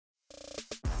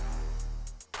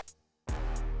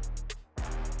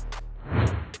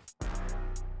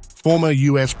former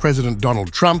US President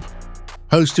Donald Trump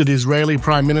hosted Israeli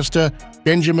Prime Minister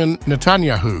Benjamin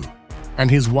Netanyahu and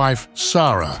his wife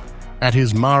Sarah at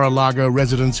his Mar-a-Lago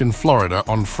residence in Florida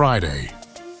on Friday.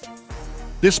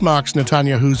 This marks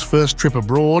Netanyahu's first trip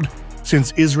abroad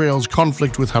since Israel's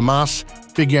conflict with Hamas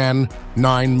began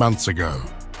 9 months ago.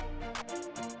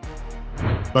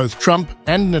 Both Trump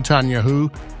and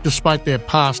Netanyahu, despite their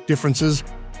past differences,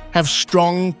 have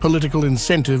strong political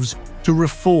incentives to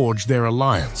reforge their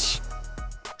alliance.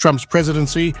 Trump's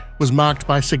presidency was marked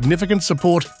by significant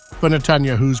support for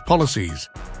Netanyahu's policies,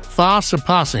 far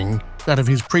surpassing that of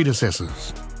his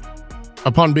predecessors.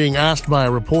 Upon being asked by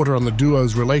a reporter on the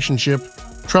duo's relationship,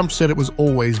 Trump said it was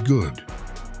always good.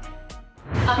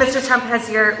 Mr. Trump, has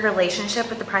your relationship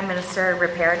with the Prime Minister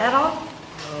repaired at all?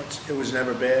 No, it was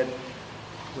never bad.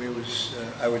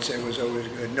 I would say it was always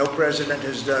good. No president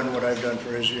has done what I've done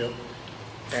for Israel,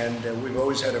 and we've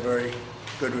always had a very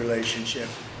good relationship.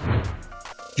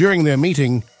 During their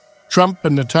meeting, Trump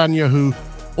and Netanyahu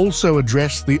also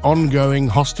addressed the ongoing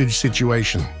hostage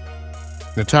situation.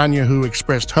 Netanyahu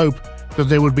expressed hope that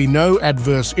there would be no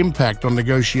adverse impact on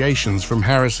negotiations from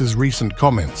Harris's recent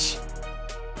comments.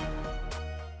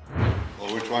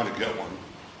 Well, we're trying to get one,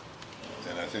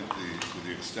 and I think to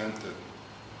the extent that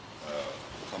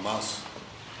Hamas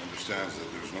understands that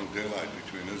there's no daylight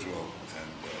between Israel and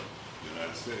the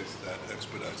United States, that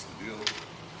expedites the deal,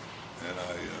 and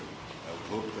I would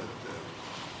hope that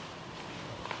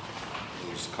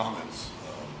those comments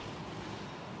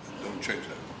don't change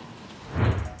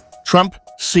that. Trump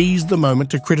seized the moment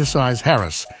to criticize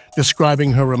Harris,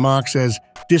 describing her remarks as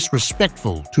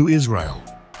disrespectful to Israel.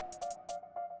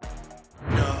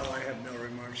 No, I have no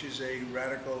remarks. She's a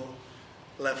radical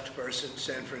left person.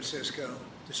 San Francisco,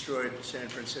 destroyed San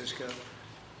Francisco.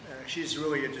 She's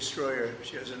really a destroyer.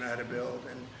 She doesn't know how to build.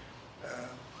 And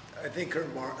I think her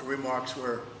remarks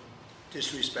were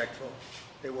disrespectful.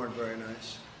 They weren't very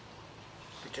nice,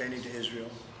 pertaining to Israel.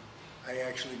 I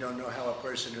actually don't know how a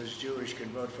person who's Jewish can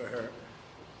vote for her,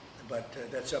 but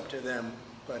that's up to them.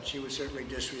 But she was certainly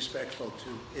disrespectful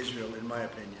to Israel, in my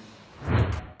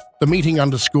opinion. The meeting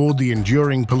underscored the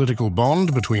enduring political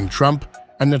bond between Trump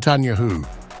and Netanyahu,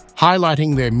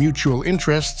 highlighting their mutual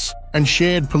interests and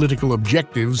shared political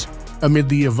objectives amid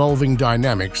the evolving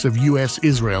dynamics of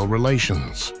US-Israel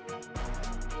relations.